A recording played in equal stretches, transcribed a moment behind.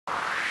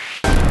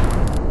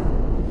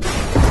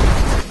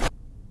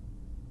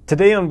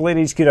Today on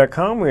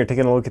BladeHQ.com, we are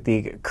taking a look at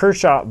the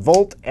Kershaw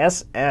Volt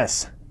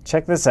SS.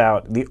 Check this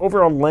out. The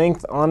overall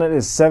length on it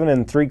is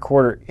 7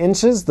 3/4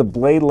 inches. The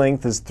blade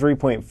length is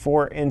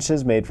 3.4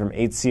 inches, made from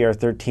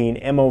 8CR13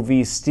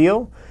 MOV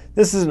steel.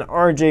 This is an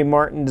R.J.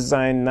 Martin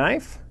design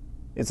knife.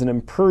 It's an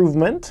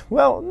improvement.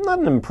 Well, not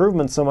an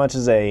improvement so much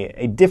as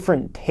a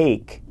different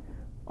take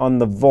on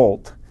the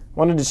Volt.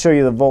 Wanted to show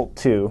you the Volt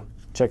 2.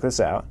 Check this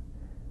out.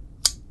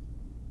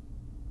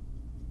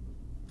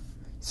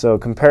 So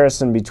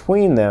comparison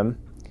between them,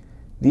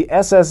 the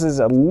SS is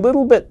a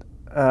little bit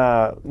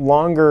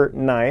longer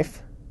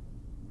knife,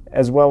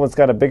 as well it's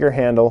got a bigger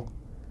handle,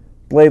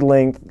 blade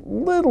length a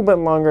little bit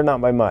longer, not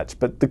by much.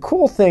 But the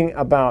cool thing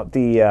about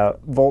the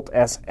Volt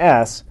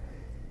SS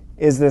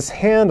is this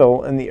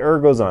handle and the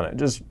ergos on it.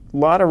 Just a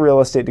lot of real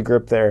estate to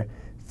grip there.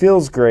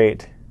 Feels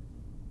great.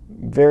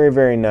 Very,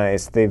 very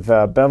nice. They've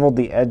beveled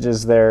the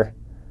edges there,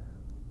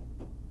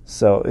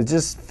 so it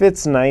just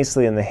fits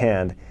nicely in the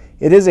hand.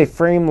 It is a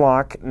frame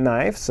lock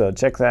knife, so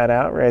check that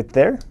out right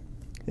there.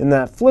 And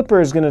that flipper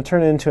is going to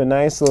turn into a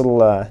nice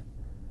little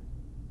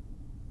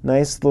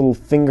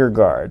finger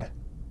guard.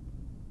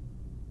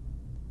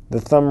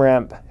 The thumb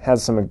ramp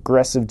has some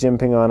aggressive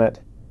jimping on it,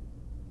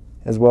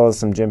 as well as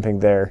some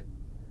jimping there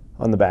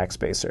on the back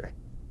spacer.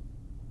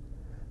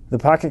 The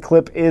pocket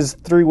clip is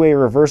 3-way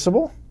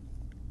reversible,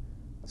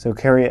 so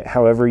carry it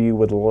however you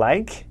would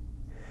like.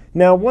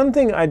 Now, one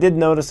thing I did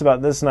notice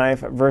about this knife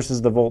versus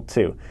the Volt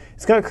 2,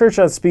 it's got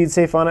Kershaw's Speed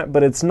Safe on it,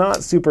 but it's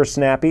not super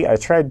snappy. I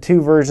tried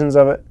 2 versions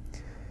of it,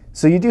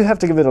 so you do have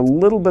to give it a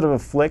little bit of a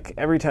flick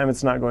every time.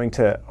 It's not going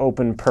to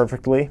open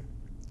perfectly.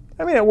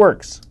 I mean, it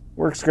works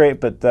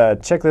great, but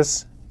check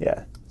this.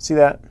 Yeah, see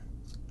that?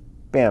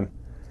 Bam.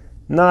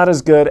 Not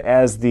as good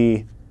as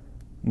the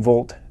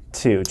Volt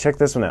 2. Check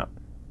this one out.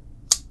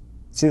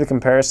 See the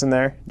comparison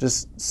there?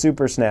 Just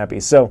super snappy.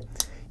 So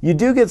you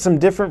do get some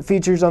different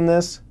features on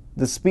this.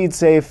 The Speed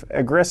Safe,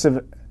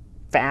 aggressive,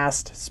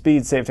 fast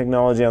Speed Safe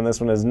technology on this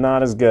one is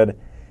not as good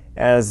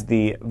as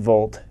the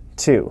Volt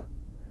 2.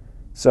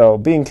 So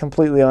being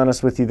completely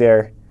honest with you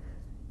there,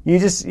 you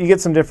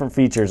get some different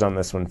features on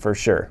this one for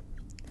sure.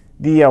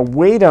 The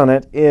weight on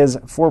it is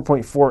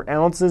 4.4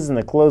 ounces, and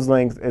the close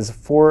length is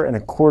 4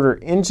 1/4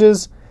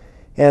 inches,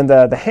 and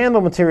the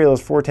handle material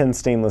is 410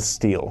 stainless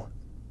steel.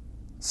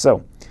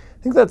 So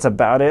I think that's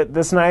about it.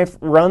 This knife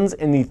runs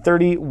in the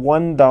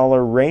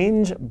 $31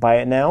 range. Buy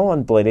it now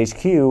on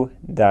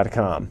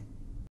BladeHQ.com.